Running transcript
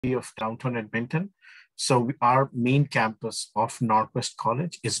of downtown Edmonton. So our main campus of Norquest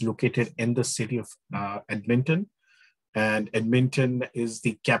College is located in the city of Edmonton. And Edmonton is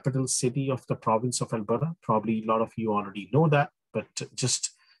the capital city of the province of Alberta. Probably a lot of you already know that, but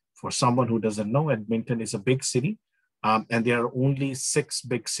just for someone who doesn't know, Edmonton is a big city. And there are only 6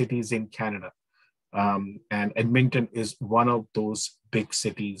 big cities in Canada. And Edmonton is one of those big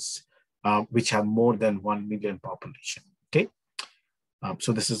cities which have more than 1 million population, okay?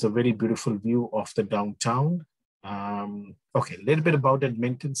 So this is a very beautiful view of the downtown. Okay, a little bit about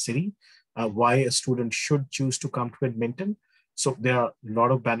Edmonton City, why a student should choose to come to Edmonton. So there are a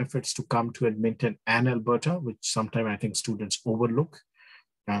lot of benefits to come to Edmonton and Alberta, which sometimes I think students overlook.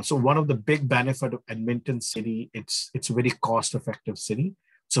 So one of the big benefits of Edmonton City, it's a very cost-effective city.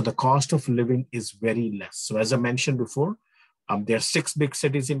 So the cost of living is very less. So as I mentioned before, there are 6 big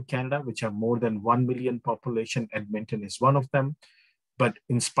cities in Canada, which have more than 1 million population. Edmonton is one of them. But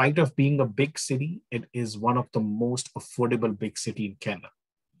in spite of being a big city, it is one of the most affordable big city in Canada.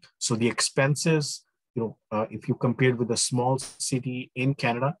 So the expenses, if you compare with a small city in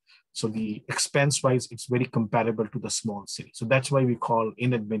Canada, so the expense-wise, it's very comparable to the small city. So that's why we call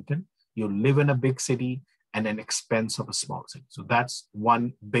in Edmonton, you live in a big city and an expense of a small city. So that's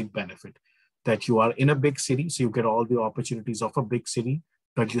one big benefit, that you are in a big city, so you get all the opportunities of a big city,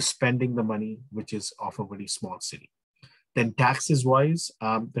 but you're spending the money, which is of a very small city. Then taxes-wise,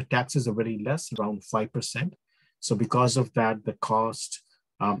 the taxes are very less, around 5%. So because of that, the cost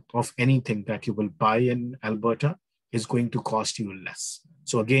of anything that you will buy in Alberta is going to cost you less.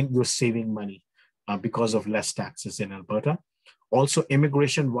 So again, you're saving money because of less taxes in Alberta. Also,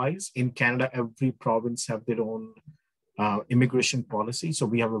 immigration-wise, in Canada, every province have their own immigration policy. So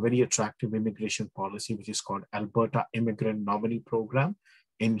we have a very attractive immigration policy, which is called Alberta Immigrant Nominee Program.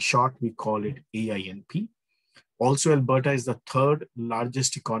 In short, we call it AINP. Also, Alberta is the 3rd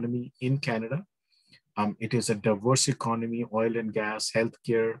largest economy in Canada. It is a diverse economy: oil and gas,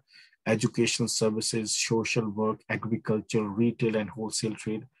 healthcare, educational services, social work, agriculture, retail, and wholesale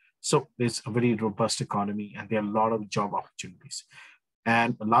trade. So it's a very robust economy, and there are a lot of job opportunities.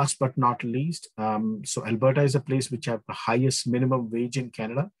 And last but not least, so Alberta is a place which has the highest minimum wage in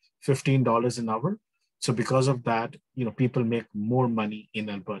Canada, $15 an hour. So because of that, people make more money in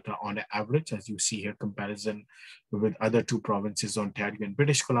Alberta on average, as you see here, comparison with other 2 provinces, Ontario and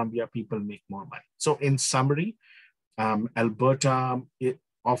British Columbia, people make more money. So in summary, Alberta, it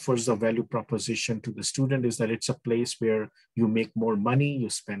offers a value proposition to the student is that it's a place where you make more money, you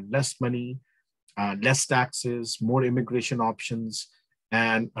spend less money, less taxes, more immigration options,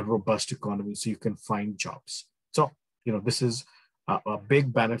 and a robust economy, so you can find jobs. So, this is a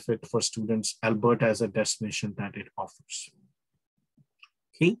big benefit for students, Alberta as a destination that it offers.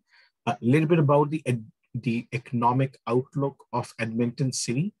 Okay, a little bit about the economic outlook of Edmonton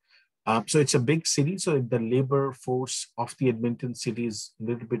City. So it's a big city. So the labor force of the Edmonton City is a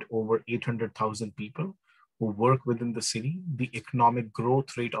little bit over 800,000 people who work within the city. The economic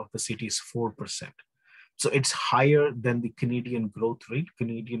growth rate of the city is 4%. So it's higher than the Canadian growth rate.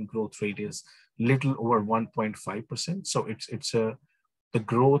 Canadian growth rate is little over 1.5%. So the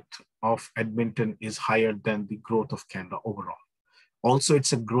growth of Edmonton is higher than the growth of Canada overall. Also,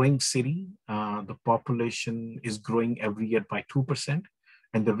 it's a growing city. The population is growing every year by 2%.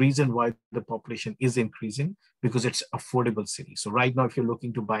 And the reason why the population is increasing, because it's affordable city. So right now, if you're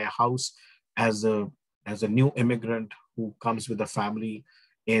looking to buy a house as a new immigrant who comes with a family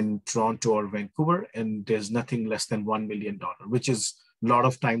in Toronto or Vancouver, and there's nothing less than $1 million, which is a lot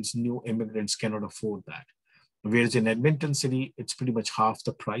of times new immigrants cannot afford that. Whereas in Edmonton City, it's pretty much half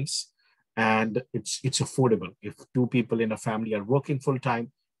the price, and it's affordable. If 2 people in a family are working full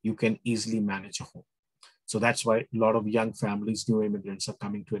time, you can easily manage a home. So that's why a lot of young families, new immigrants are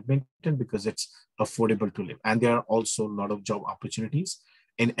coming to Edmonton, because it's affordable to live. And there are also a lot of job opportunities.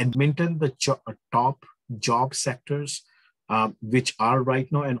 In Edmonton, the top job sectors, which are right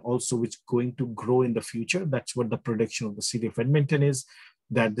now and also which going to grow in the future, that's what the prediction of the city of Edmonton is,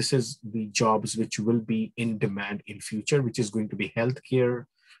 that this is the jobs which will be in demand in future, which is going to be healthcare,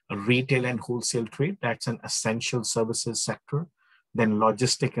 retail and wholesale trade. That's an essential services sector. Then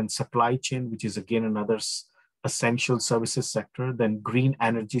logistic and supply chain, which is again another essential services sector. Then green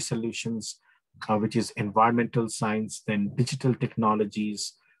energy solutions, which is environmental science. Then digital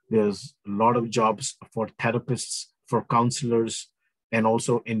technologies. There's a lot of jobs for therapists, for counselors, and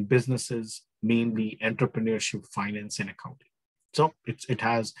also in businesses, mainly entrepreneurship, finance, and accounting. So it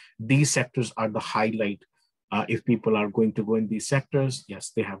has, these sectors are the highlight. If people are going to go in these sectors,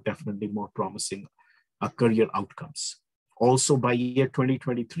 yes, they have definitely more promising career outcomes. Also by year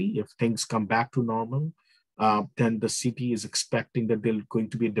 2023, if things come back to normal, then the city is expecting that there's going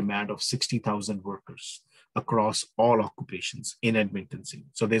to be a demand of 60,000 workers across all occupations in Edmonton City.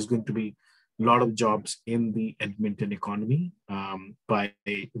 So there's going to be a lot of jobs in the Edmonton economy by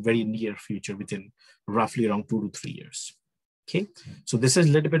a very near future, within roughly around 2 to 3 years. Okay, so this is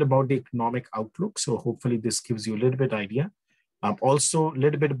a little bit about the economic outlook. So hopefully this gives you a little bit idea. Also a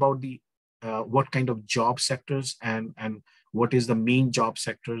little bit about the what kind of job sectors and what is the main job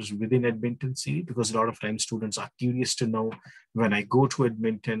sectors within Edmonton City, because a lot of times students are curious to know, when I go to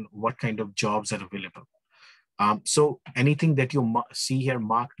Edmonton, what kind of jobs are available. So anything that you see here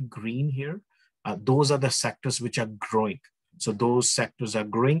marked green here, those are the sectors which are growing. So those sectors are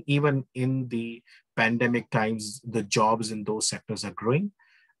growing. Even in the pandemic times, the jobs in those sectors are growing.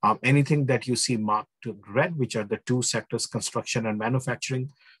 Anything that you see marked red, which are the two sectors, construction and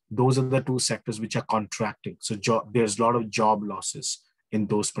manufacturing, those are the two sectors which are contracting. So there's a lot of job losses in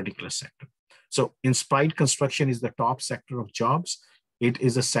those particular sectors. So in spite construction is the top sector of jobs, it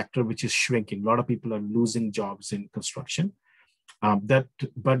is a sector which is shrinking. A lot of people are losing jobs in construction. But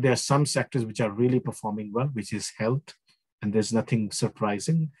there are some sectors which are really performing well, which is health. And there's nothing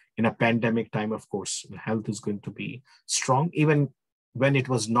surprising. In a pandemic time, of course, health is going to be strong. Even when it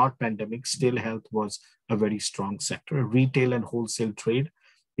was not pandemic, still health was a very strong sector. Retail and wholesale trade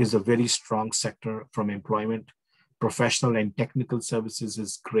is a very strong sector from employment. Professional and technical services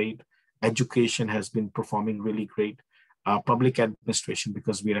is great. Education has been performing really great. Public administration,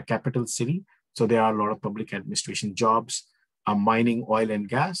 because we're a capital city, so there are a lot of public administration jobs. Mining, oil and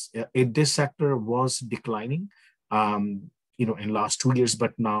gas. This sector was declining, in last 2 years,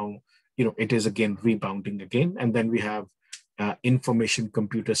 but now, it is again rebounding again. And then we have information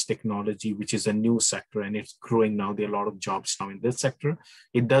computers technology, which is a new sector, and it's growing now. There are a lot of jobs now in this sector.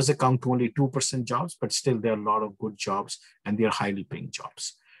 It does account to only 2% jobs, but still there are a lot of good jobs, and they are highly paying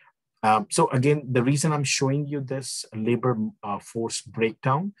jobs. So again, the reason I'm showing you this labor force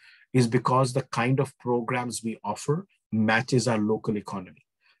breakdown is because the kind of programs we offer matches our local economy.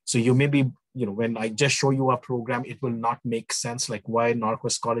 So you may be, when I just show you a program, it will not make sense, like why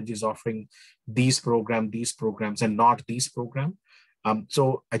Norquest College is offering these programs and not these programs.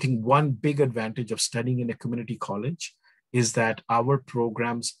 So I think one big advantage of studying in a community college is that our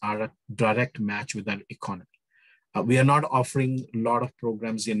programs are a direct match with our economy. We are not offering a lot of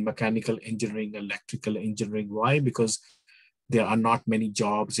programs in mechanical engineering, electrical engineering. Why? Because there are not many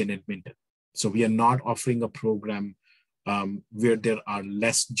jobs in Edmonton. So we are not offering a program where there are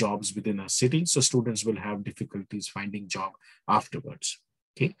less jobs within a city. So students will have difficulties finding job afterwards.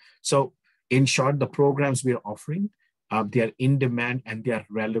 Okay. So in short, the programs we are offering, they are in demand and they are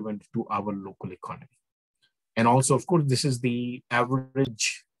relevant to our local economy. And also, of course, this is the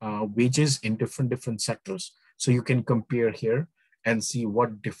average wages in different sectors. So you can compare here and see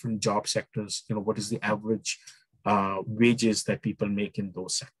what different job sectors, what is the average wages that people make in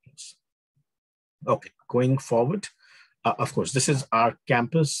those sectors. Okay, going forward, of course, this is our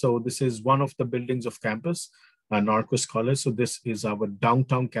campus. So this is one of the buildings of campus, Norquest College. So this is our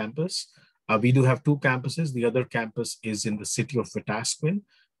downtown campus. We do have two campuses. The other campus is in the city of Wetaskiwin,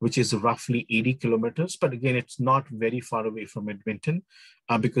 which is roughly 80 kilometers. But again, it's not very far away from Edmonton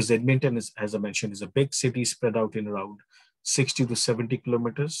because Edmonton is, as I mentioned, is a big city spread out in around 60 to 70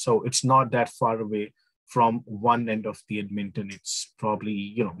 kilometers. So it's not that far away from one end of the Edmonton. It's probably,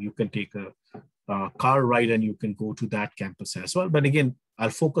 you can take a car ride and you can go to that campus as well. But again, I'll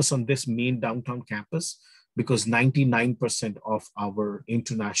focus on this main downtown campus because 99% of our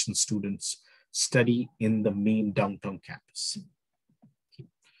international students study in the main downtown campus.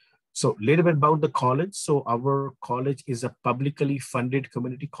 So a little bit about the college. So our college is a publicly funded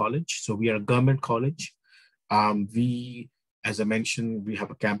community college. So we are a government college. As I mentioned, we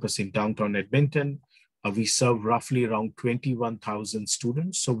have a campus in downtown Edmonton. We serve roughly around 21,000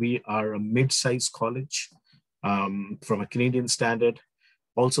 students. So we are a mid-sized college from a Canadian standard.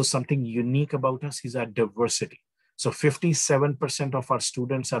 Also, something unique about us is our diversity. So 57% of our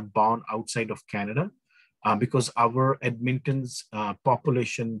students are born outside of Canada. Because our Edmonton's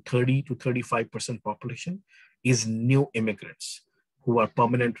population, 30 to 35% population, is new immigrants who are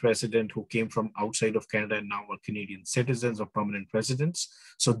permanent resident, who came from outside of Canada and now are Canadian citizens or permanent residents.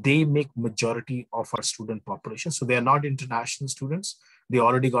 So they make majority of our student population. So they are not international students. They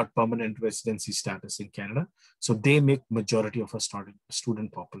already got permanent residency status in Canada. So they make majority of our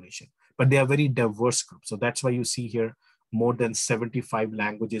student population, but they are very diverse group. So that's why you see here more than 75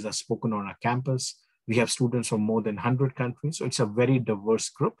 languages are spoken on our campus. We have students from more than 100 countries. So it's a very diverse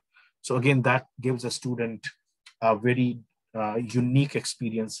group. So again, that gives a student a very unique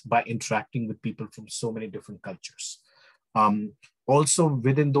experience by interacting with people from so many different cultures. Also,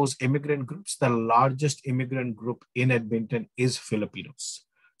 within those immigrant groups, the largest immigrant group in Edmonton is Filipinos.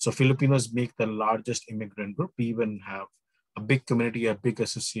 So Filipinos make the largest immigrant group. We even have a big community, a big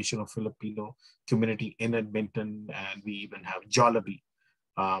association of Filipino community in Edmonton, and we even have Jollibee,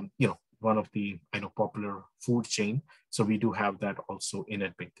 one of the popular food chain. So we do have that also in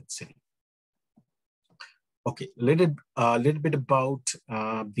Edmonton City. Okay, little bit about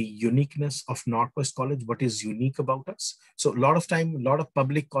the uniqueness of Norquest College. What is unique about us? So a lot of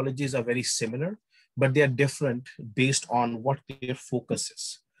public colleges are very similar, but they are different based on what their focus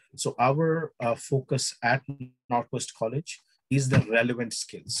is. So our focus at Norquest College is the relevant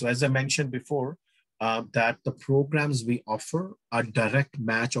skills. So as I mentioned before, that the programs we offer are direct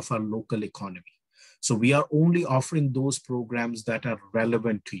match of our local economy. So we are only offering those programs that are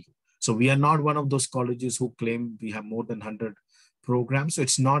relevant to you. So we are not one of those colleges who claim we have more than 100 programs. So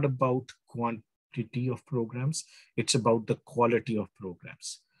it's not about quantity of programs. It's about the quality of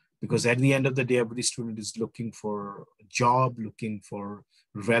programs. Because at the end of the day, every student is looking for a job, looking for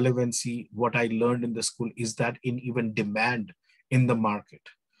relevancy. What I learned in the school is that in even demand in the market.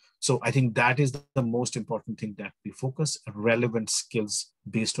 So I think that is the most important thing that we focus, relevant skills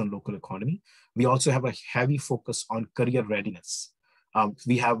based on local economy. We also have a heavy focus on career readiness.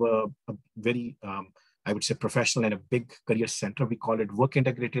 We have a very, I would say, professional and a big career center. We call it Work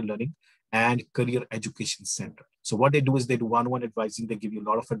Integrated Learning and Career Education Center. So what they do is they do one-on-one advising. They give you a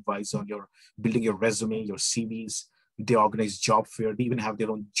lot of advice on your building your resume, your CVs. They organize job fair. They even have their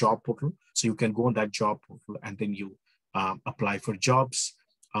own job portal. So you can go on that job portal and then you apply for jobs.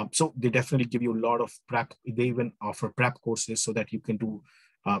 So they definitely give you a lot of prep. They even offer prep courses so that you can do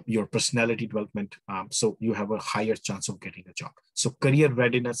your personality development. So you have a higher chance of getting a job. So career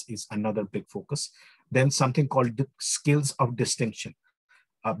readiness is another big focus. Then something called the skills of distinction.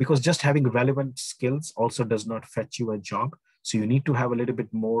 Because just having relevant skills also does not fetch you a job. So you need to have a little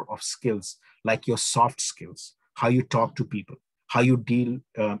bit more of skills, like your soft skills, how you talk to people, how you deal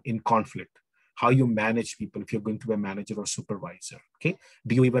in conflict, how you manage people if you're going to be a manager or supervisor. Okay.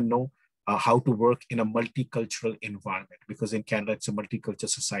 Do you even know how to work in a multicultural environment? Because in Canada, it's a multicultural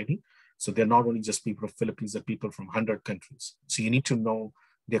society. So they're not only just people of Philippines, they're people from 100 countries. So you need to know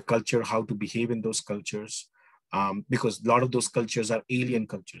their culture, how to behave in those cultures. Because a lot of those cultures are alien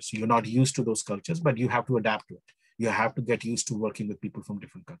cultures. So you're not used to those cultures, but you have to adapt to it. You have to get used to working with people from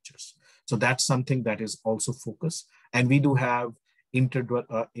different cultures. So that's something that is also focused. And we do have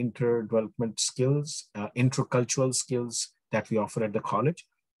interdevelopment skills, intercultural skills that we offer at the college.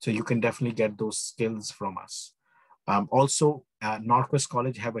 So you can definitely get those skills from us. Also, Norquest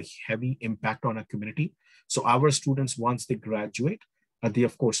College have a heavy impact on our community. So our students, once they graduate, they,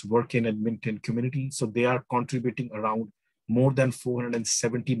 of course, work in Edmonton community. So they are contributing around more than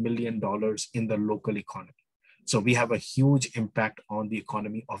 $470 million in the local economy. So we have a huge impact on the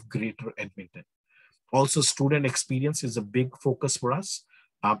economy of Greater Edmonton. Also, student experience is a big focus for us.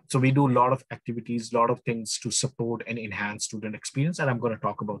 So we do a lot of activities, a lot of things to support and enhance student experience. And I'm going to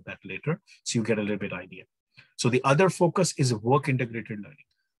talk about that later, so you get a little bit idea. So the other focus is work integrated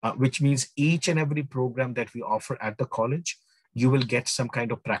learning, which means each and every program that we offer at the college, you will get some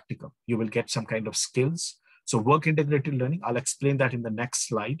kind of practicum. You will get some kind of skills. So work integrated learning, I'll explain that in the next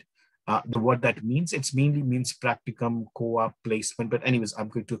slide. What that means, it mainly means practicum, co-op, placement. But anyways, I'm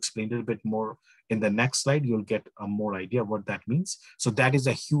going to explain a little bit more in the next slide. You'll get a more idea of what that means. So that is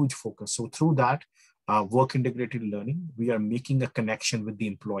a huge focus. So through that work integrated learning, we are making a connection with the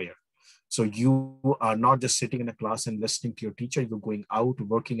employer. So you are not just sitting in a class and listening to your teacher. You're going out,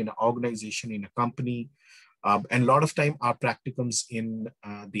 working in an organization, in a company. And a lot of time, our practicums in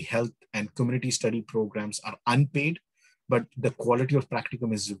the health and community study programs are unpaid, but the quality of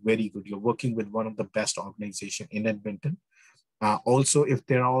practicum is very good. You're working with one of the best organizations in Edmonton. Also, if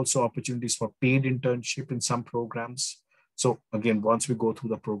there are also opportunities for paid internship in some programs. So again, once we go through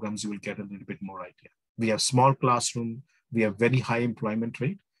the programs, you will get a little bit more idea. We have small classroom. We have very high employment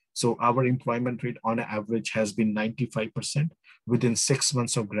rate. So our employment rate on average has been 95% within 6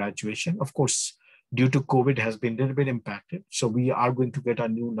 months of graduation. Of course, due to COVID has been a little bit impacted. So we are going to get our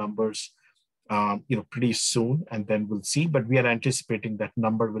new numbers pretty soon, and then we'll see. But we are anticipating that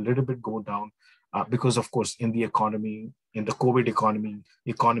number will a little bit go down because, of course, in the economy, in the COVID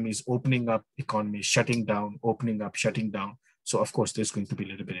economy is opening up, economy is shutting down, opening up, shutting down. So, of course, there's going to be a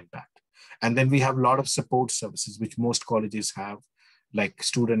little bit impact. And then we have a lot of support services, which most colleges have, like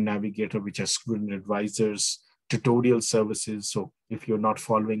student navigator, which are student advisors, tutorial services. So if you're not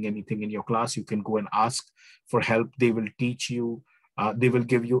following anything in your class, you can go and ask for help. They will teach you. They will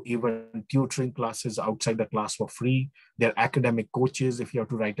give you even tutoring classes outside the class for free. They're academic coaches. If you have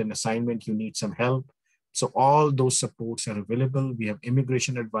to write an assignment, you need some help. So all those supports are available. We have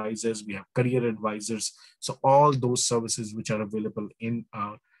immigration advisors, we have career advisors. So all those services which are available in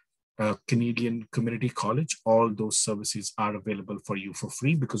Canadian Community College, all those services are available for you for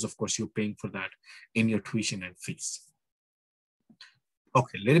free because of course you're paying for that in your tuition and fees.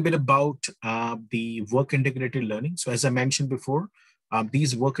 Okay, a little bit about the work integrated learning. So as I mentioned before,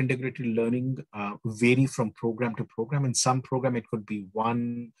 these work integrated learning vary from program to program. In some program, it could be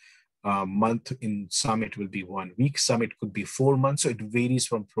 1 month. In some, it will be 1 week. Some, it could be 4 months. So it varies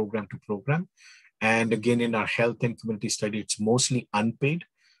from program to program. And again, in our health and community study, it's mostly unpaid.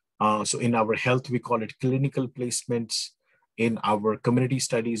 So in our health, we call it clinical placements. In our community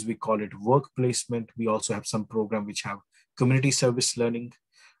studies, we call it work placement. We also have some program which have community service learning.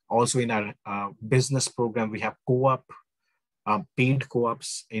 Also in our business program, we have co-op, paid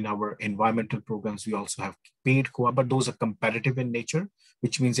co-ops. In our environmental programs, we also have paid co-op, but those are competitive in nature,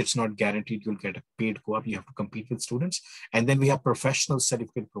 which means it's not guaranteed you'll get a paid co-op. You have to compete with students. And then we have professional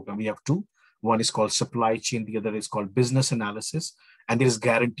certificate program. We have two. One is called supply chain. The other is called business analysis. And there is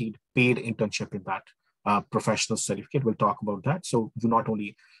guaranteed paid internship in that professional certificate. We'll talk about that. So you not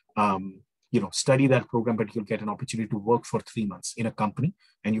only study that program, but you'll get an opportunity to work for 3 months in a company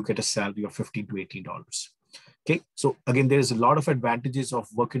and you get a salary of $15 to $18. Okay, so again, there is a lot of advantages of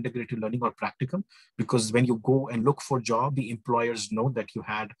work integrated learning or practicum, because when you go and look for a job, the employers know that you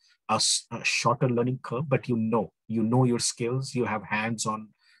had a shorter learning curve, but you know your skills, you have hands-on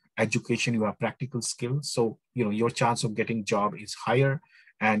education, you have practical skills. So, your chance of getting job is higher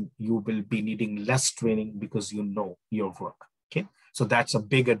and you will be needing less training because you know your work. Okay, so that's a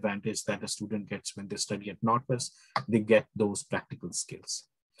big advantage that a student gets when they study at Norquest. They get those practical skills.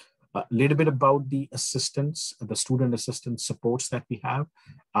 A little bit about the assistance, the student assistance supports that we have.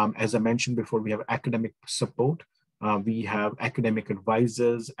 As I mentioned before, we have academic support. We have academic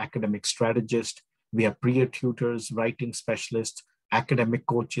advisors, academic strategists. We have peer tutors, writing specialists, academic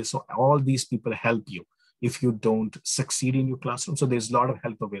coaches. So all these people help you if you don't succeed in your classroom. So there's a lot of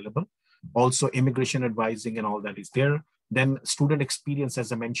help available. Also, immigration advising and all that is there. Then student experience,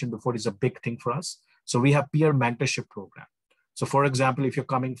 as I mentioned before, is a big thing for us. So we have peer mentorship program. So for example, if you're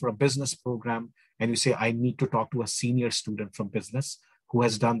coming for a business program and you say, I need to talk to a senior student from business who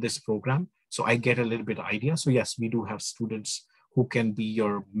has done this program, so I get a little bit of idea. So yes, we do have students who can be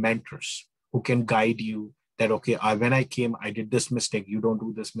your mentors, who can guide you that, okay, when I came, I did this mistake. You don't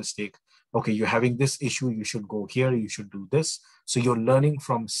do this mistake. Okay, you're having this issue. You should go here. You should do this. So you're learning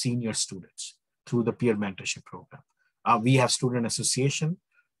from senior students through the peer mentorship program. We have student association.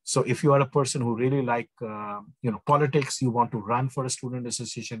 So if you are a person who really like, politics, you want to run for a student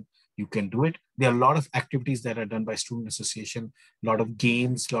association, you can do it. There are a lot of activities that are done by student association, a lot of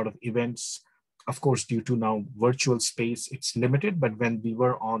games, a lot of events. Of course, due to now virtual space, it's limited. But when we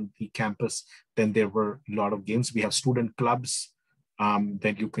were on the campus, then there were a lot of games. We have student clubs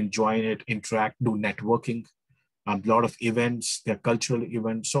that you can join it, interact, do networking. A lot of events, there are cultural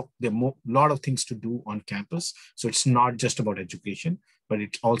events. So there are a lot of things to do on campus. So it's not just about education, but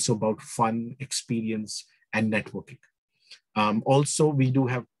it's also about fun, experience, and networking. Also, we do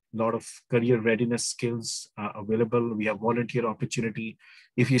have a lot of career readiness skills available. We have volunteer opportunity.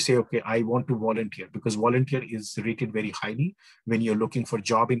 If you say, okay, I want to volunteer, because volunteer is rated very highly when you're looking for a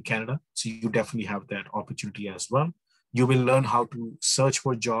job in Canada. So you definitely have that opportunity as well. You will learn how to search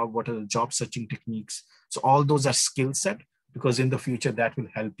for a job, what are the job searching techniques. So all those are skill set, because in the future that will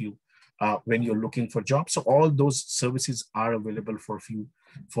help you when you're looking for jobs. So all those services are available for you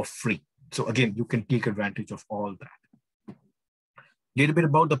for free. So again, you can take advantage of all that. A little bit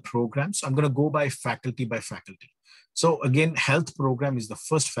about the programs. I'm going to go by faculty. So again, health program is the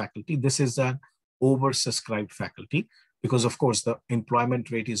first faculty. This is an oversubscribed faculty because of course the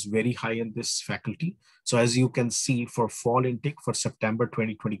employment rate is very high in this faculty. So as you can see, for fall intake for September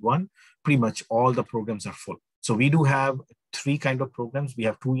 2021, pretty much all the programs are full. So we do have 3 kind of programs. We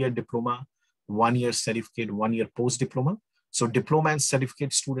have 2-year diploma, 1-year certificate, 1-year post-diploma. So diploma and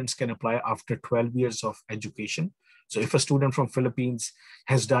certificate students can apply after 12 years of education. So if a student from Philippines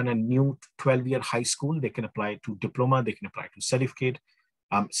has done a new 12-year high school, they can apply to diploma, they can apply to certificate.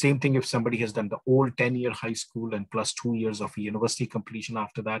 Same thing if somebody has done the old 10-year high school and plus 2 years of university completion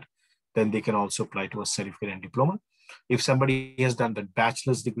after that, then they can also apply to a certificate and diploma. If somebody has done the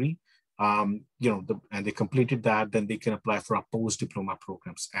bachelor's degree, and they completed that, then they can apply for our post-diploma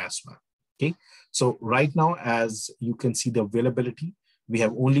programs as well. Okay, so right now, as you can see the availability, we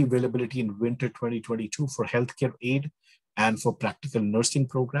have only availability in winter 2022 for healthcare aid and for practical nursing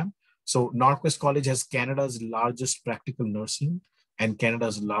program. So Norquest College has Canada's largest practical nursing and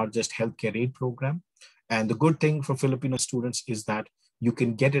Canada's largest healthcare aid program. And the good thing for Filipino students is that you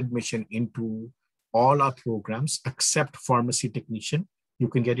can get admission into all our programs except pharmacy technician. You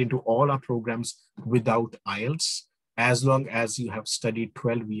can get into all our programs without IELTS as long as you have studied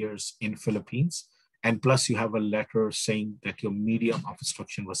 12 years in Philippines, and plus you have a letter saying that your medium of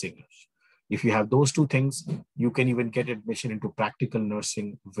instruction was English. If you have those two things, you can even get admission into practical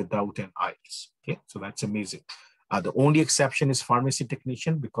nursing without an IELTS. Okay, so that's amazing. The only exception is pharmacy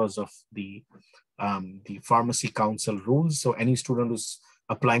technician because of the pharmacy council rules. So any student who's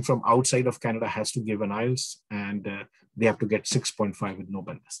applying from outside of Canada has to give an IELTS, and they have to get 6.5 with no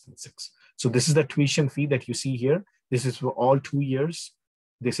less than 6. So this is the tuition fee that you see here. This is for all 2 years.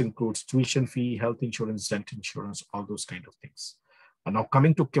 This includes tuition fee, health insurance, dental insurance, all those kind of things. Now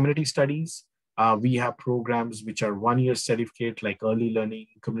coming to community studies, we have programs which are 1-year certificate like early learning,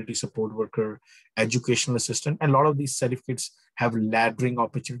 community support worker, educational assistant. And a lot of these certificates have laddering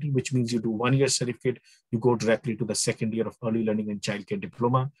opportunity, which means you do 1-year certificate, you go directly to the second year of early learning and childcare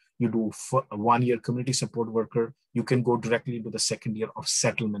diploma. You do a 1-year community support worker, you can go directly into the second year of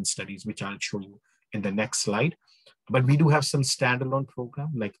settlement studies, which I'll show you in the next slide. But we do have some standalone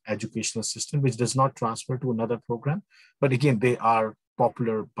program like educational assistant, which does not transfer to another program. But again, they are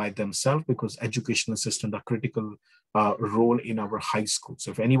popular by themselves because educational assistant are critical role in our high school.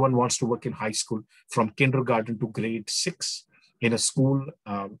 So if anyone wants to work in high school from kindergarten to grade 6 in a school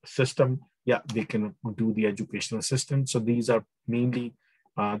system, yeah, they can do the educational assistant. So these are mainly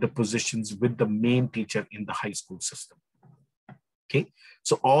the positions with the main teacher in the high school system. Okay,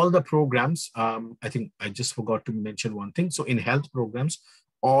 so all the programs, I think I just forgot to mention one thing. So in health programs,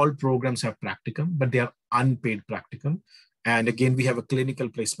 all programs have practicum, but they are unpaid practicum. And again, we have a clinical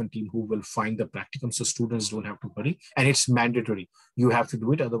placement team who will find the practicum, so students don't have to worry. And it's mandatory. You have to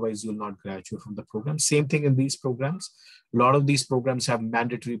do it, otherwise you'll not graduate from the program. Same thing in these programs. A lot of these programs have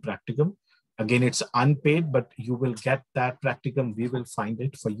mandatory practicum. Again, it's unpaid, but you will get that practicum. We will find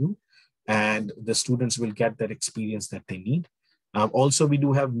it for you. And the students will get that experience that they need. Also, we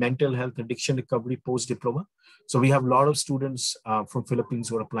do have mental health addiction recovery post-diploma. So we have a lot of students from Philippines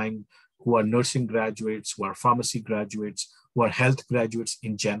who are applying, who are nursing graduates, who are pharmacy graduates, who are health graduates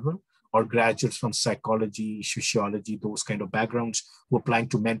in general, or graduates from psychology, sociology, those kind of backgrounds who are applying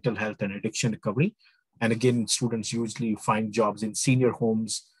to mental health and addiction recovery. And again, students usually find jobs in senior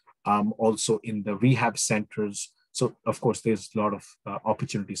homes, also in the rehab centers. So of course, there's a lot of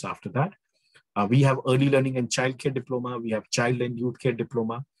opportunities after that. We have early learning and childcare diploma. We have child and youth care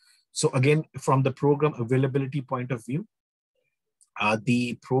diploma. So again, from the program availability point of view,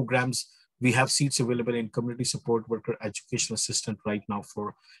 the programs, we have seats available in community support worker, educational assistant right now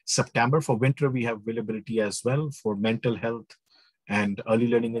for September. For winter, we have availability as well for mental health and early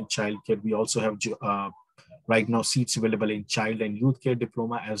learning and childcare. We also have right now seats available in child and youth care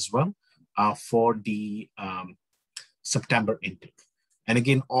diploma as well for the September intake. And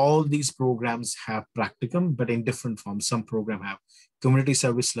again, all these programs have practicum, but in different forms. Some program have community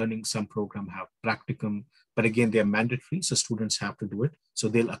service learning, some program have practicum, but again, they're mandatory, so students have to do it. So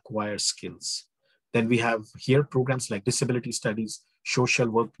they'll acquire skills. Then we have here programs like disability studies, social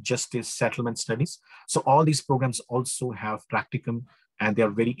work, justice, settlement studies. So all these programs also have practicum, and they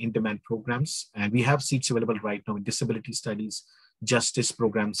are very in-demand programs. And we have seats available right now in disability studies, justice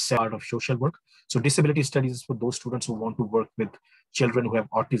programs, part of social work. So disability studies is for those students who want to work with children who have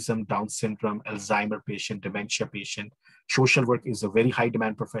autism, Down syndrome, Alzheimer patient, dementia patient. Social work is a very high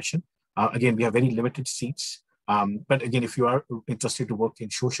demand profession. Again, we have very limited seats. But again, if you are interested to work in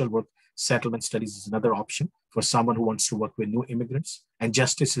social work, settlement studies is another option for someone who wants to work with new immigrants. And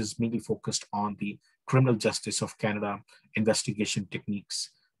justice is mainly focused on the criminal justice of Canada, investigation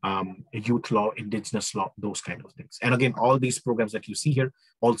techniques, youth law, indigenous law, those kind of things. And again, all these programs that you see here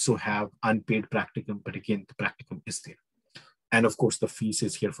also have unpaid practicum, but again, the practicum is there. And of course, the fees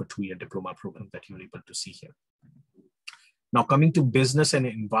is here for 2-year diploma program that you're able to see here. Now coming to business and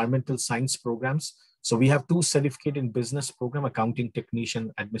environmental science programs. So we have 2 certificate in business program, accounting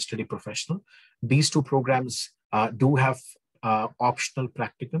technician, administrative professional. These 2 programs do have optional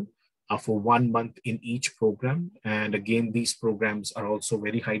practicum for 1 month in each program. And again, these programs are also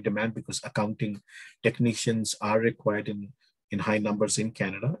very high demand because accounting technicians are required in high numbers in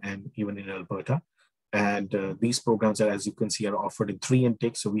Canada and even in Alberta. And these programs are, as you can see, are offered in 3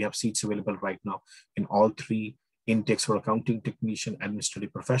 intakes. So we have seats available right now in all 3 intakes for accounting technician,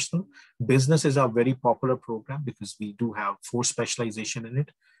 administrative professional. Business is a very popular program because we do have 4 specialization in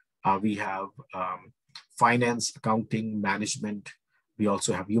it. We have finance, accounting, management. We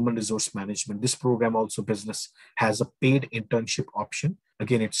also have human resource management. This program also, business, has a paid internship option.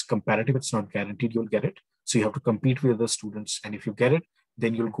 Again, it's comparative. It's not guaranteed you'll get it. So you have to compete with other students. And if you get it,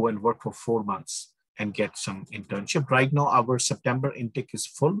 then you'll go and work for 4 months and get some internship. Right now, our September intake is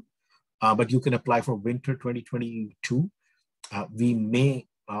full. but you can apply for winter 2022. We may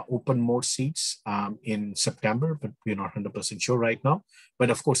open more seats in September, but we're not 100% sure right now. But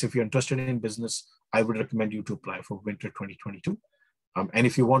of course, if you're interested in business, I would recommend you to apply for winter 2022. And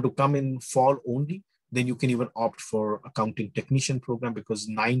if you want to come in fall only, then you can even opt for accounting technician program, because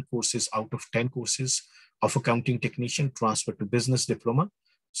 9 courses out of 10 courses of accounting technician transfer to business diploma.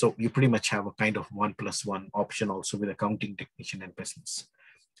 So you pretty much have a kind of 1+1 option also with accounting technician and business.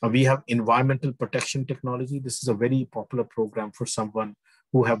 We have environmental protection technology. This is a very popular program for someone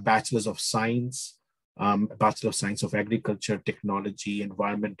who have bachelor's of science, bachelor of science of agriculture, technology,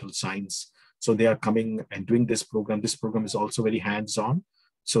 environmental science. So they are coming and doing this program. This program is also very hands-on.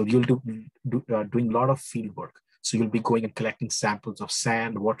 So you'll doing a lot of field work. So you'll be going and collecting samples of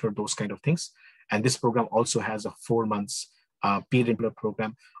sand, water, those kind of things. And this program also has a 4 months paid employer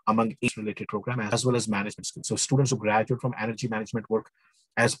program among related program, as well as management skills. So students who graduate from energy management work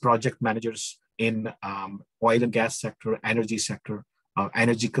as project managers in oil and gas sector, energy sector,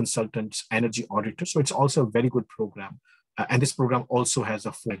 energy consultants, energy auditors. So it's also a very good program. And this program also has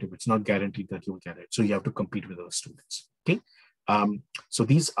a full, it's not guaranteed that you'll get it. So you have to compete with other students. Okay. So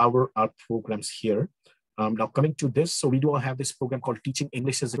these are our programs here. Now coming to this, so we do have this program called Teaching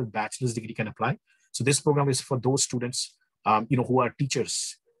English as a Bachelor's Degree can apply. So this program is for those students, who are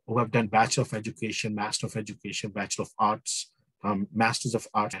teachers, who have done Bachelor of Education, Master of Education, Bachelor of Arts, Masters of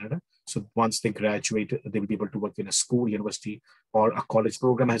Arts in Canada. So once they graduate, they will be able to work in a school, university, or a college.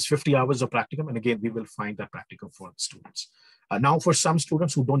 Program has 50 hours of practicum. And again, we will find that practicum for the students. Now, for some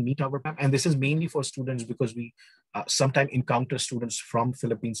students who don't meet our program, and this is mainly for students because we sometimes encounter students from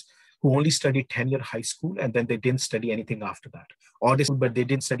Philippines who only studied 10-year high school and then they didn't study anything after that. Or but they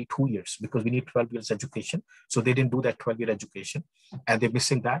didn't study 2 years because we need 12 years education. So they didn't do that 12-year education and they're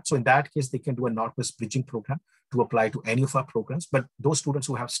missing that. So in that case, they can do a Norquest bridging program to apply to any of our programs. But those students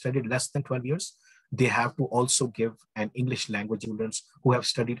who have studied less than 12 years, they have to also give an English language students who have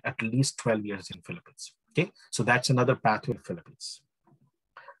studied at least 12 years in Philippines. Okay, so that's another pathway in Philippines.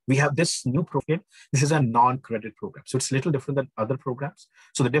 We have this new program. This is a non-credit program. So it's a little different than other programs.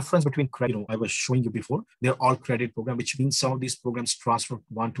 So the difference between credit, I was showing you before, they're all credit program, which means some of these programs transfer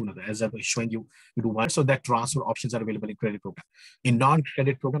one to another. As I was showing you, you do one. So that transfer options are available in credit program. In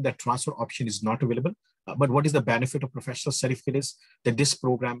non-credit program, that transfer option is not available. But what is the benefit of professional certificate is that this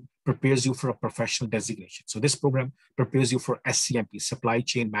program prepares you for a professional designation. So this program prepares you for SCMP, Supply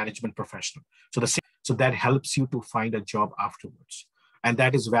Chain Management Professional. So that helps you to find a job afterwards. And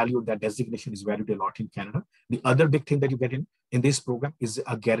that is valued, that designation is valued a lot in Canada. The other big thing that you get in this program is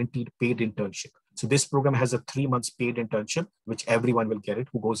a guaranteed paid internship. So this program has a 3 months paid internship, which everyone will get it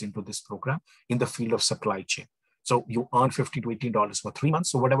who goes into this program in the field of supply chain. So you earn $15 to $18 for 3 months.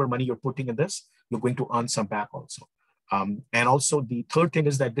 So whatever money you're putting in this, you're going to earn some back also. And also the third thing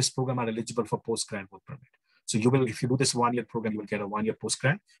is that this program are eligible for postgrad work permit. So you will, if you do this 1-year program, you will get a 1-year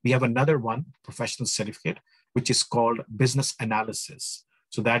postgrad. We have another one, professional certificate, which is called business analysis.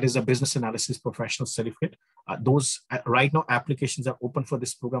 So that is a business analysis professional certificate. Those right now applications are open for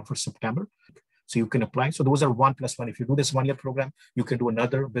this program for September. So you can apply. So those are 1+1. If you do this 1-year program, you can do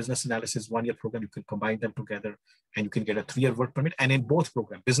another business analysis 1-year program. You can combine them together and you can get a 3-year work permit. And in both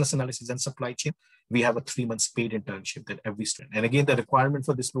programs, business analysis and supply chain, we have a 3 months paid internship that every student. And again, the requirement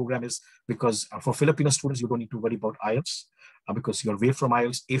for this program is because for Filipino students, you don't need to worry about IELTS because you're away from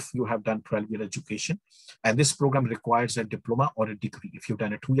IELTS if you have done 12-year education. And this program requires a diploma or a degree. If you've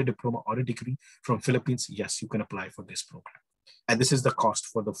done a 2-year diploma or a degree from Philippines, yes, you can apply for this program. And this is the cost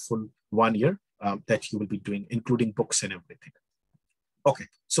for the full 1 year that you will be doing, including books and everything. Okay,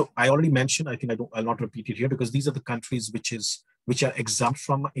 so I already mentioned, I think I'll not repeat it here because these are the countries which are exempt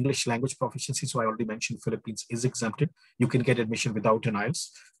from English language proficiency. So I already mentioned Philippines is exempted. You can get admission without an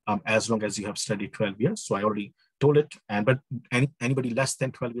IELTS as long as you have studied 12 years. So I already told it, but anybody less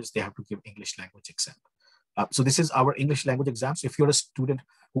than 12 years, they have to give English language exam. So this is our English language exams. If you're a student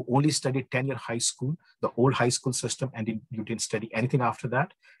who only studied 10-year high school, the old high school system, and you didn't study anything after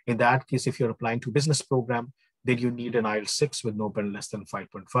that, in that case, if you're applying to business program, then you need an IELTS 6 with no better less than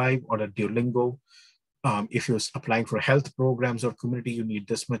 5.5 or a Duolingo. If you're applying for health programs or community, you need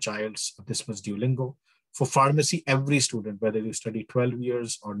this much IELTS, this much Duolingo. For pharmacy, every student, whether you study 12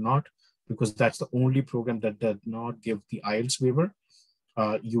 years or not, because that's the only program that does not give the IELTS waiver,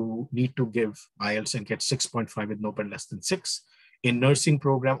 you need to give IELTS and get 6.5 with no better less than 6. In nursing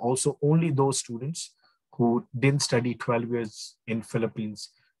program, also only those students who didn't study 12 years in Philippines,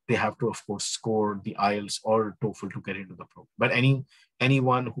 they have to, of course, score the IELTS or TOEFL to get into the program. But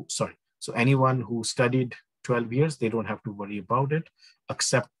anyone who studied 12 years, they don't have to worry about it,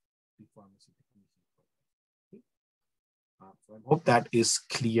 except the pharmacy technician program. So I hope that is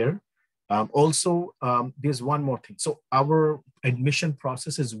clear. There's one more thing. So our admission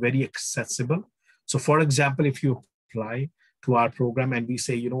process is very accessible. So for example, if you apply to our program and we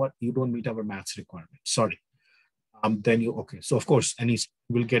say, you know what, you don't meet our maths requirement, sorry. Then you, okay. So of course, any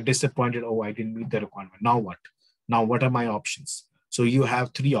will get disappointed. Oh, I didn't meet the requirement. Now what? Now what are my options? So you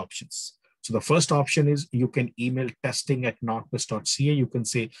have three options. So the first option is you can email testing@norquest.ca. You can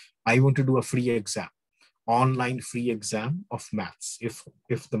say, I want to do a free exam, online free exam of maths. If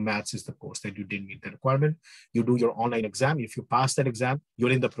the maths is the course that you didn't meet the requirement, you do your online exam. If you pass that exam,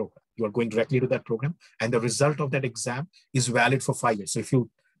 you're in the program. You are going directly to that program. And the result of that exam is valid for 5 years. So if you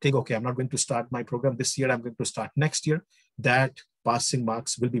think, okay, I'm not going to start my program this year, I'm going to start next year, that passing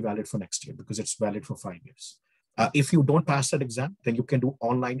marks will be valid for next year because it's valid for 5 years. If you don't pass that exam, then you can do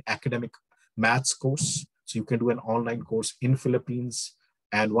online academic maths course. So you can do an online course in Philippines.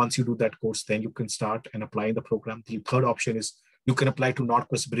 And once you do that course, then you can start and apply in the program. The third option is you can apply to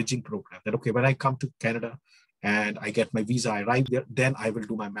Norquest Bridging Program. That, okay, when I come to Canada and I get my visa, I arrive there, then I will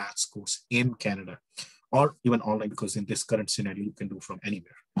do my maths course in Canada, or even online, because in this current scenario, you can do from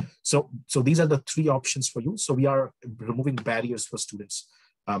anywhere. So these are the three options for you. So we are removing barriers for students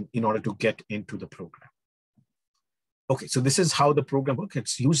in order to get into the program. Okay, so this is how the program works.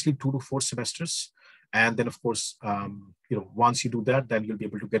 It's usually 2 to 4 semesters. And then, of course, once you do that, then you'll be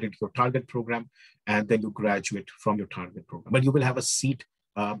able to get into your target program, and then you graduate from your target program. But you will have a seat,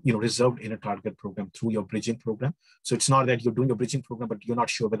 reserved in a target program through your bridging program. So it's not that you're doing a bridging program, but you're not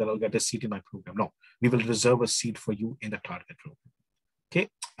sure whether I'll get a seat in my program. No, we will reserve a seat for you in the target program. Okay,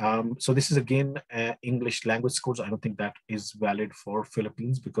 so this is again English language scores. I don't think that is valid for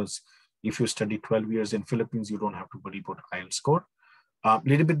Philippines, because if you study 12 years in Philippines, you don't have to worry about IELTS score. A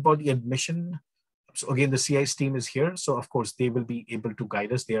little bit about the admission. So again, the CIS team is here. So of course, they will be able to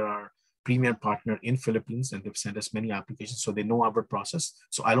guide us. They are our premier partner in Philippines, and they've sent us many applications. So they know our process.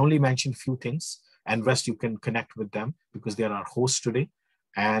 So I'll only mention a few things, and rest you can connect with them because they are our hosts today,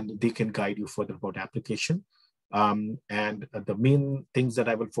 and they can guide you further about application. And the main things that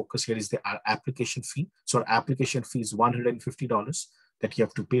I will focus here is our application fee. So our application fee is $150 that you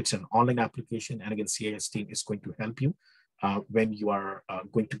have to pay. It's an online application. And again, CIS team is going to help you when you are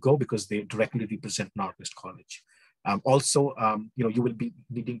going to go, because they directly represent Norquest College. You will be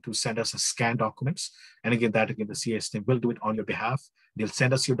needing to send us a scanned documents. And again, the CIS team will do it on your behalf. They'll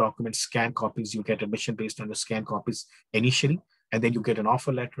send us your documents, scanned copies. You get admission based on the scanned copies initially, and then you get an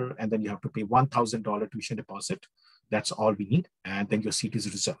offer letter, and then you have to pay $1,000 tuition deposit. That's all we need. And then your seat is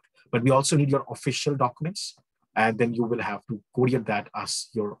reserved. But we also need your official documents. And then you will have to courier that as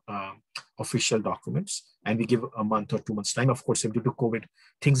your official documents. And we give a month or 2 months time. Of course, if due to COVID,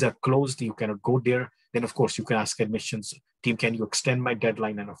 things are closed, you cannot go there. Then of course, you can ask admissions team, can you extend my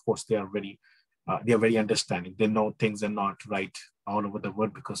deadline? And of course, they are very understanding. They know things are not right all over the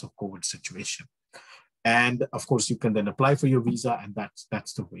world because of COVID situation. And of course, you can then apply for your visa, and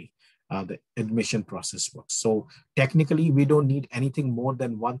that's the way the admission process works. So technically, we don't need anything more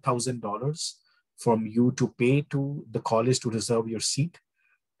than $1,000 from you to pay to the college to reserve your seat.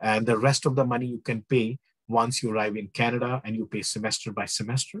 And the rest of the money you can pay once you arrive in Canada, and you pay semester by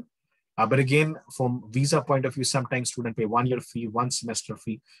semester. But again, from visa point of view, sometimes students pay 1 year fee, 1 semester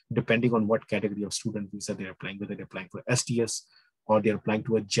fee, depending on what category of student visa they're applying, whether they're applying for STS or they're applying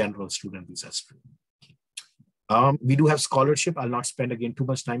to a general student visa stream. We do have scholarship. I'll not spend again too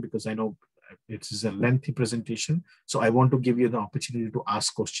much time because I know it is a lengthy presentation. So I want to give you the opportunity to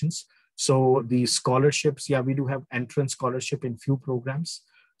ask questions. So the scholarships, we do have entrance scholarship in few programs.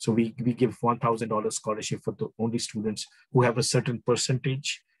 So we give $1,000 scholarship for the only students who have a certain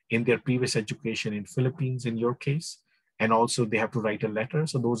percentage in their previous education in Philippines, in your case. And also they have to write a letter.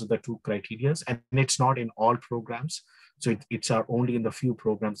 So those are the two criteria. And it's not in all programs. So it's only in the few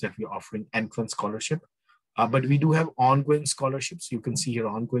programs that we're offering entrance scholarship. But we do have ongoing scholarships. You can see here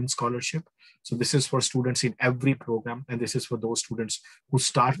ongoing scholarship. So this is for students in every program. And this is for those students who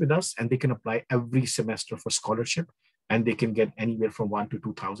start with us, and they can apply every semester for scholarship. And they can get anywhere from $1,000 to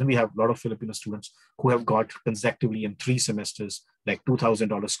 $2,000. We have a lot of Filipino students who have got consecutively in 3 semesters, like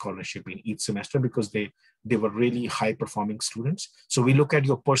 $2,000 scholarship in each semester, because they were really high performing students. So we look at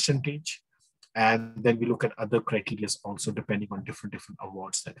your percentage, and then we look at other criteria also, depending on different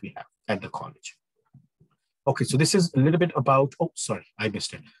awards that we have at the college. Okay, so this is a little bit about, I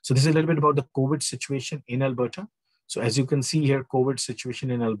missed it. So this is a little bit about the COVID situation in Alberta. So as you can see here, COVID situation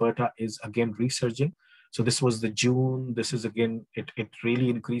in Alberta is again resurging. So this was the June. This is again, it really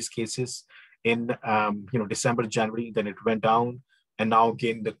increased cases in December, January, then it went down. And now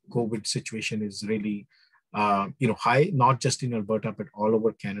again, the COVID situation is really high, not just in Alberta, but all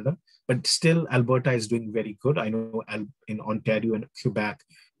over Canada. But still, Alberta is doing very good. I know in Ontario and Quebec,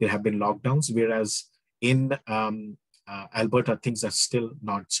 there have been lockdowns, whereas in Alberta, things are still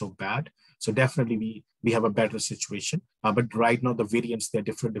not so bad. So definitely we have a better situation. But right now, the variants, there are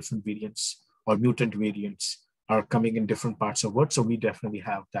different variants or mutant variants are coming in different parts of the world. So we definitely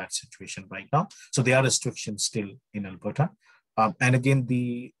have that situation right now. So there are restrictions still in Alberta. And again,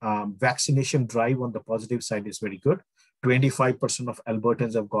 the vaccination drive on the positive side is very good. 25% of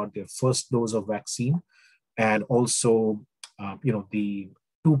Albertans have got their first dose of vaccine. And also, the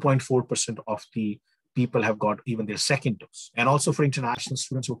 2.4% of the people have got even their second dose. And also for international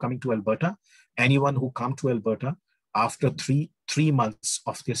students who are coming to Alberta, anyone who come to Alberta after three months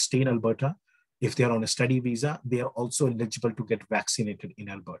of their stay in Alberta, if they are on a study visa, they are also eligible to get vaccinated in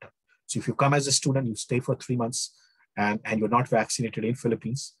Alberta. So if you come as a student, you stay for 3 months, and you're not vaccinated in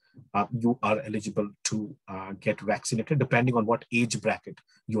Philippines, you are eligible to get vaccinated depending on what age bracket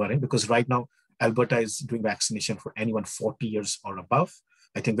you are in. Because right now, Alberta is doing vaccination for anyone 40 years or above.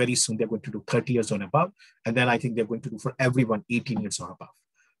 I think very soon they're going to do 30 years or above. And then I think they're going to do for everyone 18 years or above.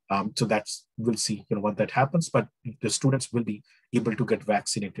 So we'll see what that happens, but the students will be able to get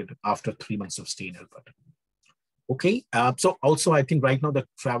vaccinated after 3 months of stay in Alberta. Okay, so also I think right now the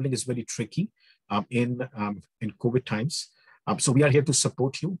traveling is very tricky in COVID times. So we are here to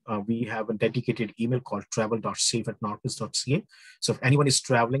support you. We have a dedicated email called travel.safe@norquest.ca. So if anyone is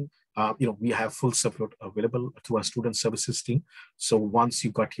traveling, we have full support available to our student services team. So once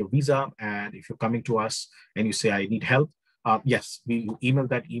you got your visa and if you're coming to us and you say, I need help, yes, we email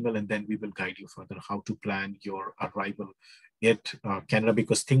that email and then we will guide you further how to plan your arrival at Canada,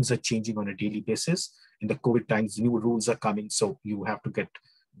 because things are changing on a daily basis. In the COVID times, new rules are coming. So you have to get,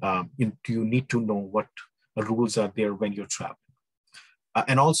 you need to know what rules are there when you're traveling.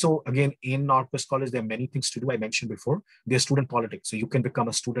 And also, again, in Norquest College, there are many things to do. I mentioned before, there's student politics. So you can become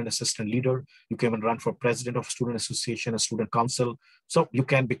a student assistant leader. You can run for president of student association, a student council. So you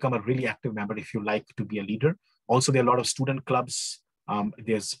can become a really active member if you like to be a leader. Also, there are a lot of student clubs.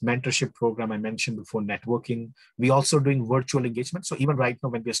 There's mentorship program I mentioned before, networking. We also doing virtual engagement. So even right now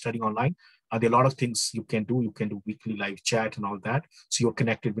when we're studying online, there are a lot of things you can do. You can do weekly live chat and all that. So you're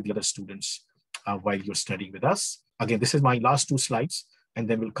connected with the other students while you're studying with us. Again, this is my last 2 slides, and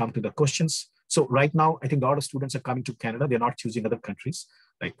then we'll come to the questions. So right now, I think a lot of students are coming to Canada. They're not choosing other countries.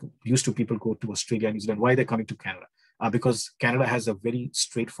 Like used to people go to Australia and New Zealand. Why are they coming to Canada? Because Canada has a very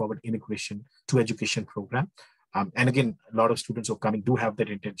straightforward immigration to education program. And again, a lot of students who are coming do have that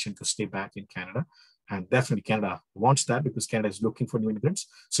intention to stay back in Canada. And definitely Canada wants that because Canada is looking for new immigrants.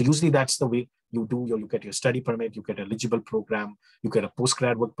 So usually that's the way you do. You get your study permit, you get an eligible program, you get a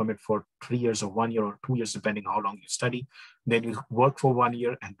postgrad work permit for 3 years or 1 year or 2 years, depending how long you study. Then you work for 1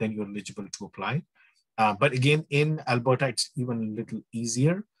 year and then you're eligible to apply. But again, in Alberta, it's even a little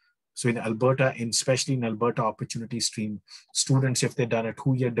easier. So in Alberta, especially in Alberta Opportunity Stream, students, if they've done a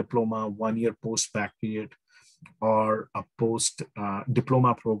 2-year diploma, 1-year post-bac period, or a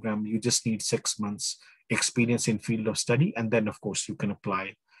post-diploma program, you just need 6 months experience in field of study. And then, of course, you can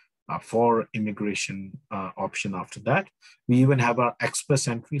apply for immigration option after that. We even have our express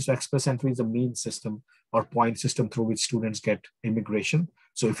entry. So express entry is a mean system or point system through which students get immigration.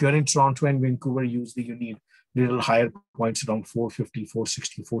 So if you're in Toronto and Vancouver, usually you need little higher points, around 450,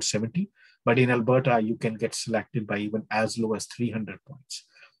 460, 470. But in Alberta, you can get selected by even as low as 300 points.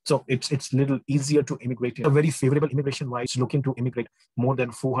 So it's a little easier to immigrate. A very favorable immigration-wise, looking to immigrate more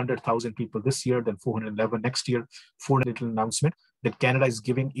than 400,000 people this year, then 411 next year. 400 little announcement that Canada is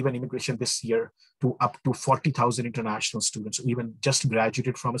giving even immigration this year to up to 40,000 international students who even just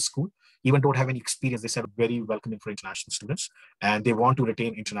graduated from a school, even don't have any experience. They said very welcoming for international students, and they want to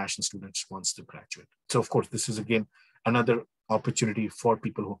retain international students once they graduate. So of course, this is again another opportunity for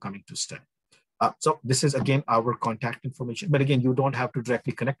people who are coming to study. So this is again our contact information, but again, you don't have to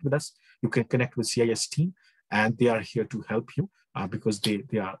directly connect with us. You can connect with CIS team, and they are here to help you because they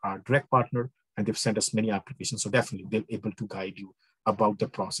are our direct partner, and they've sent us many applications. So definitely they're able to guide you about the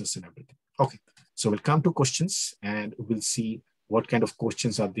process and everything. Okay, so we'll come to questions and we'll see what kind of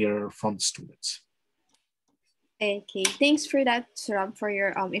questions are there from the students. Okay, thanks for that, Saurabh, for your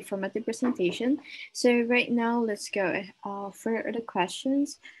informative presentation. So right now, let's go for the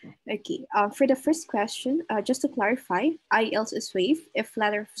questions. Okay, for the first question, just to clarify, IELTS is waived if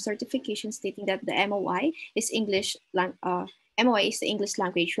letter of certification stating that the MOI is MOI is the English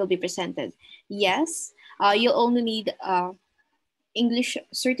language will be presented. Yes, you'll only need English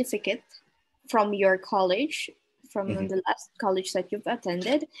certificate from your college, from the last college that you've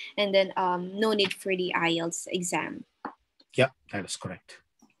attended, and then no need for the IELTS exam. Yeah, that is correct.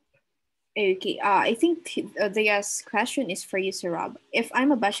 Okay, I think the question is for you, Sarab. If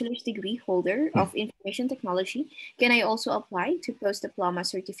I'm a bachelor's degree holder of information technology, can I also apply to post-diploma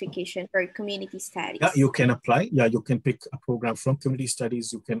certification for community Yeah, studies? you can apply. Yeah, you can pick a program from community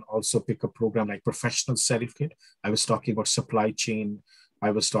studies. You can also pick a program like professional certificate. I was talking about supply chain.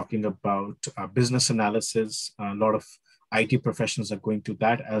 I was talking about business analysis. A lot of IT professionals are going to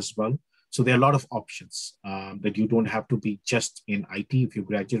that as well. So there are a lot of options that you don't have to be just in IT if you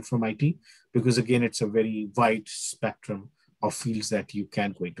graduate from IT, because again, it's a very wide spectrum of fields that you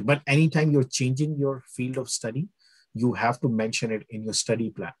can go into. But anytime you're changing your field of study, you have to mention it in your study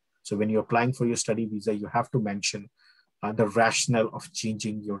plan. So when you're applying for your study visa, you have to mention the rationale of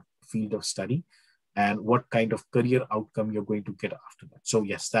changing your field of study and what kind of career outcome you're going to get after that. So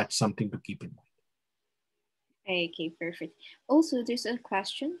yes, that's something to keep in mind. Okay, perfect. Also, there's a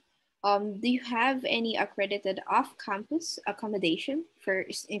question. Do you have any accredited off-campus accommodation for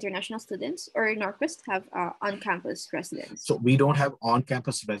international students, or Norquest have on-campus residence? So we don't have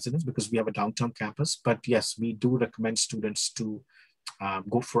on-campus residence because we have a downtown campus, but yes, we do recommend students to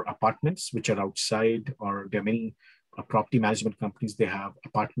go for apartments which are outside, or there are many property management companies, they have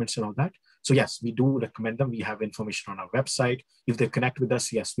apartments and all that. So yes, we do recommend them. We have information on our website. If they connect with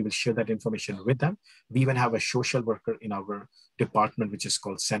us, yes, we will share that information with them. We even have a social worker in our department, which is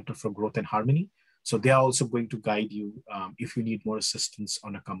called Center for Growth and Harmony. So they are also going to guide you if you need more assistance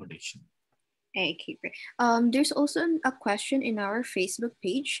on accommodation. Okay, great. There's also a question in our Facebook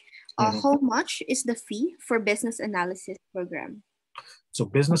page. Mhm. How much is the fee for business analysis program? So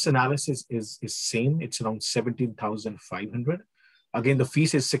business analysis is same. It's around 17,500. Again, the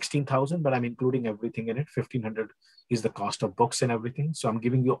fees is 16,000, but I'm including everything in it. 1,500 is the cost of books and everything. So I'm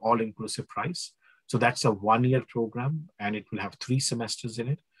giving you all inclusive price. So that's a 1 year program, and it will have 3 semesters in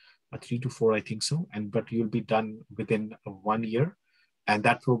it, 3 to 4, I think so. And but you'll be done within 1 year. And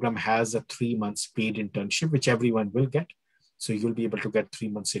that program has a 3 months paid internship, which everyone will get. So you'll be able to get 3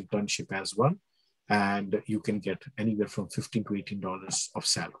 months internship as well, and you can get anywhere from $15 to $18 of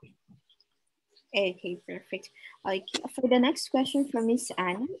salary. Okay, perfect. Okay, for the next question from Miss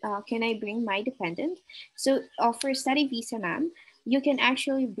Anne, can I bring my dependent? So, for study visa, ma'am, you can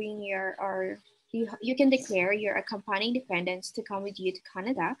actually bring your, or you can declare your accompanying dependents to come with you to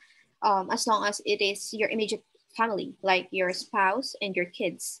Canada, as long as it is your immediate family, like your spouse and your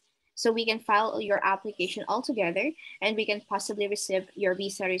kids. So we can file your application all together, and we can possibly receive your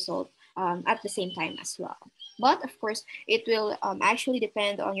visa result at the same time as well. But of course, it will actually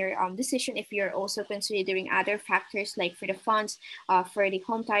depend on your decision if you're also considering other factors like for the funds, for the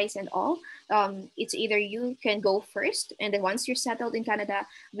home ties and all. It's either you can go first, and then once you're settled in Canada,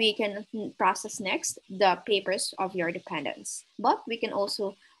 we can process next the papers of your dependents. But we can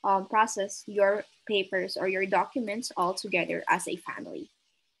also process your papers or your documents all together as a family.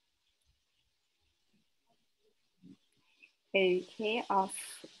 Okay,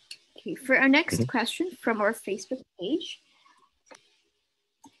 okay. For our next Mhm. question from our Facebook page,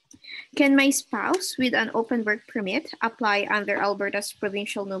 can my spouse with an open work permit apply under Alberta's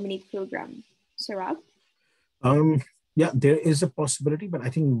provincial nominee program? Sarab? Um, yeah, there is a possibility, but I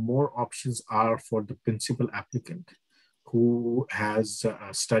think more options are for the principal applicant who has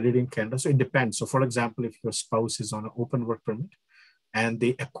studied in Canada. So it depends. So, for example, if your spouse is on an open work permit and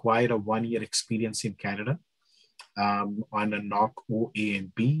they acquire a 1 year experience in Canada, on a NOC O, A,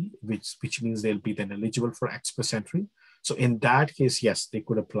 and B, which means they'll be then eligible for Express Entry. So in that case, yes, they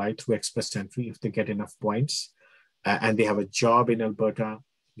could apply through Express Entry if they get enough points and they have a job in Alberta.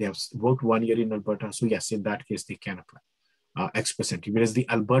 They have worked 1 year in Alberta. So yes, in that case, they can apply Express Entry. Whereas the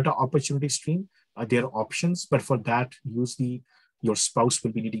Alberta Opportunity Stream, there are options, but for that, usually your spouse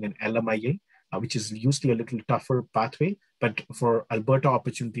will be needing an LMIA, which is usually a little tougher pathway. But for Alberta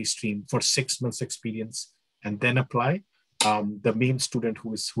Opportunity Stream, for 6 months experience and then apply, the main student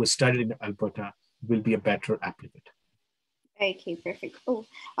who is studied in Alberta will be a better applicant. Okay, perfect. Oh,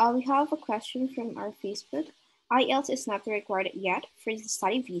 we have a question from our Facebook. IELTS is not required yet for the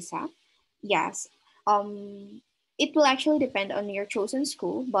study visa. Yes. Um, it will actually depend on your chosen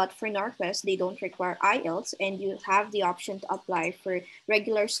school, but for Northwest, they don't require IELTS, and you have the option to apply for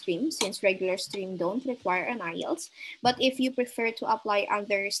regular stream since regular stream don't require an IELTS. But if you prefer to apply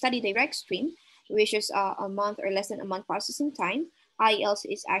under study direct stream, which is a month or less than a month processing time, IELTS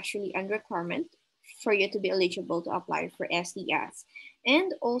is actually a requirement for you to be eligible to apply for SDS.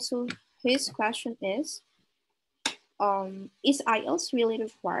 And also, his question is IELTS really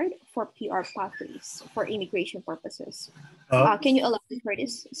required for PR pathways for immigration purposes? Uh, Can you elaborate for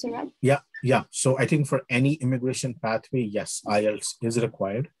this, Sarab? yeah. So I think for any immigration pathway, yes, IELTS is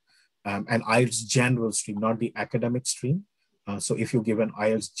required, and IELTS general stream, not the academic stream. So if you give an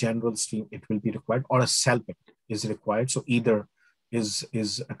IELTS general stream, it will be required, or a CELBIT is required. So either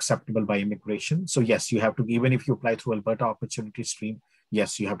is acceptable by immigration. So yes, you have to, even if you apply through Alberta Opportunity Stream,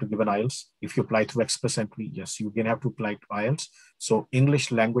 yes, you have to give an IELTS. If you apply through Express Entry, yes, you again have to apply to IELTS. So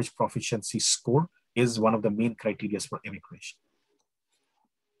English language proficiency score is one of the main criteria for immigration.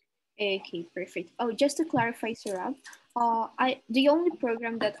 Okay, perfect. Oh, just to clarify, Sarab, the only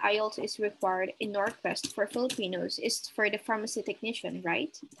program that IELTS is required in Norquest for Filipinos is for the pharmacy technician,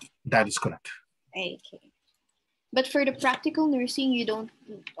 right? That is correct. Okay. But for the practical nursing, you don't,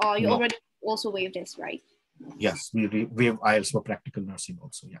 you No. already also waive this, right? Yes, we have IELTS for practical nursing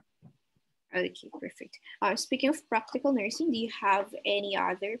also, yeah. Okay, perfect. Speaking of practical nursing, do you have any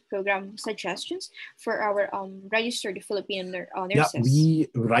other program suggestions for our registered Filipino nurses? Yeah,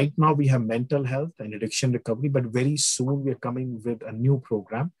 right now we have mental health and addiction recovery, but very soon we are coming with a new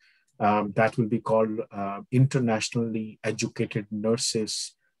program that will be called Internationally Educated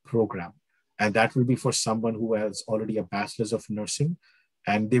Nurses Program. And that will be for someone who has already a bachelor's of nursing,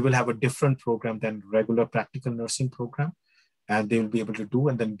 and they will have a different program than regular practical nursing program. And they will be able to do,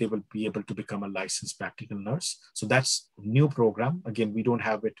 and then they will be able to become a licensed practical nurse. So that's a new program. Again, we don't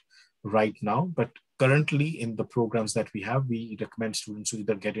have it right now, but currently in the programs that we have, we recommend students to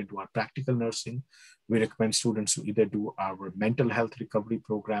either get into our practical nursing. We recommend students to either do our mental health recovery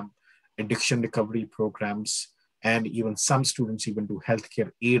program, addiction recovery programs, and even some students even do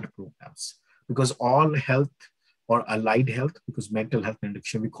healthcare aid programs, because all health or allied health, because mental health and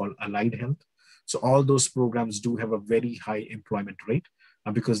addiction we call allied health. So all those programs do have a very high employment rate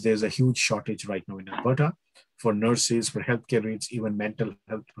because there's a huge shortage right now in Alberta for nurses, for healthcare aides, even mental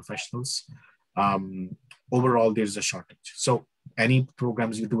health professionals. Overall, there's a shortage. So any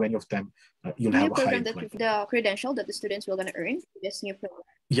programs you do, any of them, you'll have a high employment. The credential that the students will gonna earn this new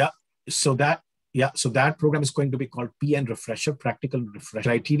program. So that program is going to be called PN Refresher, Practical Refresher.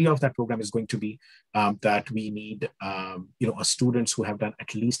 Criteria of that program is going to be that we need, students who have done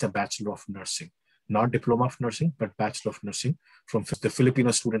at least a Bachelor of Nursing, not Diploma of Nursing, but Bachelor of Nursing. From the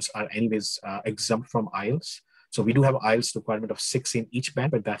Filipino students are anyways exempt from IELTS. So we do have IELTS requirement of 6 in each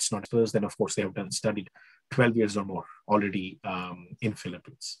band, but that's not first. Then of course they have studied 12 years or more already in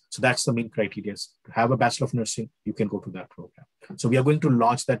Philippines. So that's the main criteria. To have a Bachelor of Nursing, you can go to that program. So we are going to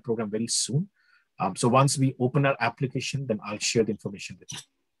launch that program very soon. So once we open our application, then I'll share the information with you.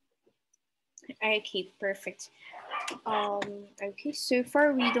 Okay, perfect. Okay, so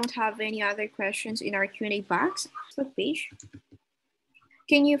far we don't have any other questions in our Q&A box. Page.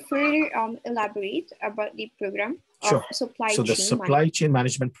 Can you further elaborate about the program of supply chain? So the supply chain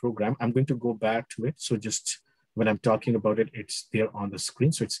management program, I'm going to go back to it. So just when I'm talking about it, it's there on the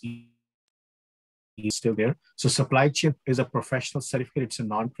screen. So it's still there. So supply chain is a professional certificate. It's a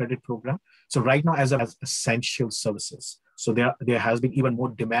non-credit program. So right now as essential services. So there has been even more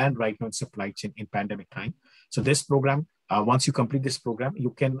demand right now in supply chain in pandemic time. So this program, once you complete this program,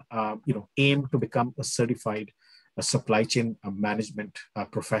 you can aim to become a certified supply chain management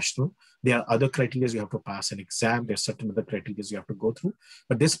professional. There are other criteria. You have to pass an exam. There's certain other criteria you have to go through,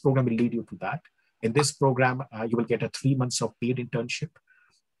 but this program will lead you to that. In this program, you will get a 3 months of paid internship.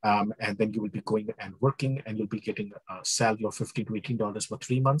 And then you will be going and working, and you'll be getting a salary of $15 to $18 for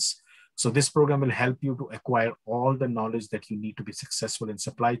 3 months. So this program will help you to acquire all the knowledge that you need to be successful in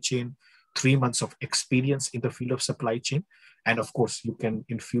supply chain, 3 months of experience in the field of supply chain. And of course, you can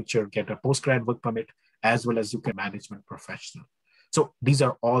in future get a postgrad work permit, as well as you can management professional. So these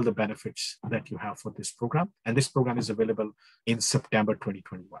are all the benefits that you have for this program. And this program is available in September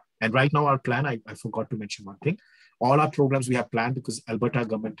 2021. And right now our plan, I forgot to mention one thing. All our programs we have planned because Alberta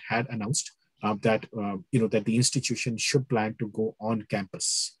government had announced that the institution should plan to go on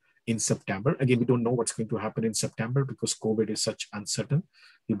campus in September. Again, we don't know what's going to happen in September because COVID is such uncertain.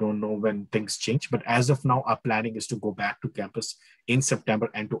 You don't know when things change. But as of now, our planning is to go back to campus in September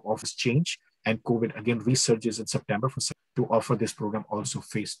and to office change. And COVID again resurges in September to offer this program also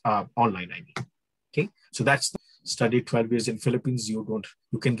online. Okay, so that's study 12 years in Philippines. You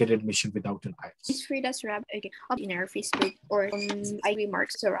can get admission without an IELTS. It's free, that's Rob. Okay, in our Facebook or I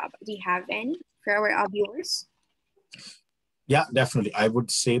remarks to Rob. Do you have any for our viewers? Yeah, definitely. I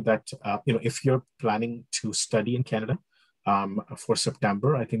would say that if you're planning to study in Canada for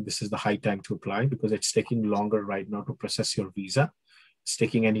September, I think this is the high time to apply because it's taking longer right now to process your visa. It's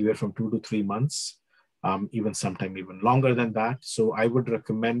taking anywhere from 2 to 3 months, even sometime even longer than that. So I would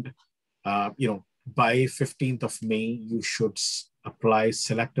recommend, by 15th of May, you should apply,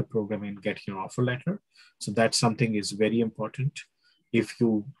 select a program and get your offer letter. So that's something is very important. If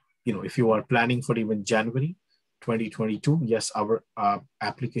you are planning for even January, 2022. Yes, our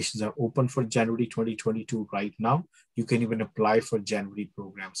applications are open for January 2022 right now. You can even apply for January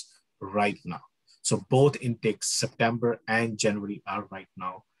programs right now. So both intakes, September and January, are right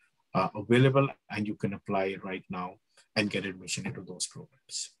now available, and you can apply right now and get admission into those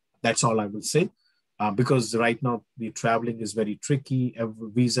programs. That's all I will say. Because right now the traveling is very tricky. Every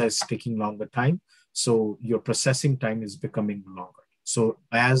visa is taking longer time. So your processing time is becoming longer. So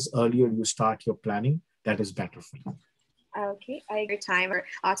as earlier you start your planning, that is better for you. Okay, I agree. Time or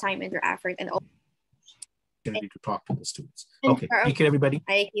time and your effort and all. To talk to the students. Okay, take care, everybody.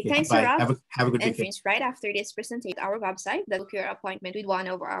 Okay, Yeah, thanks, bye. Rob. Have a good weekend. And right after this presentation, our website that book your appointment with one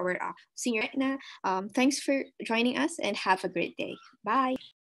of our senior. Thanks for joining us and have a great day. Bye.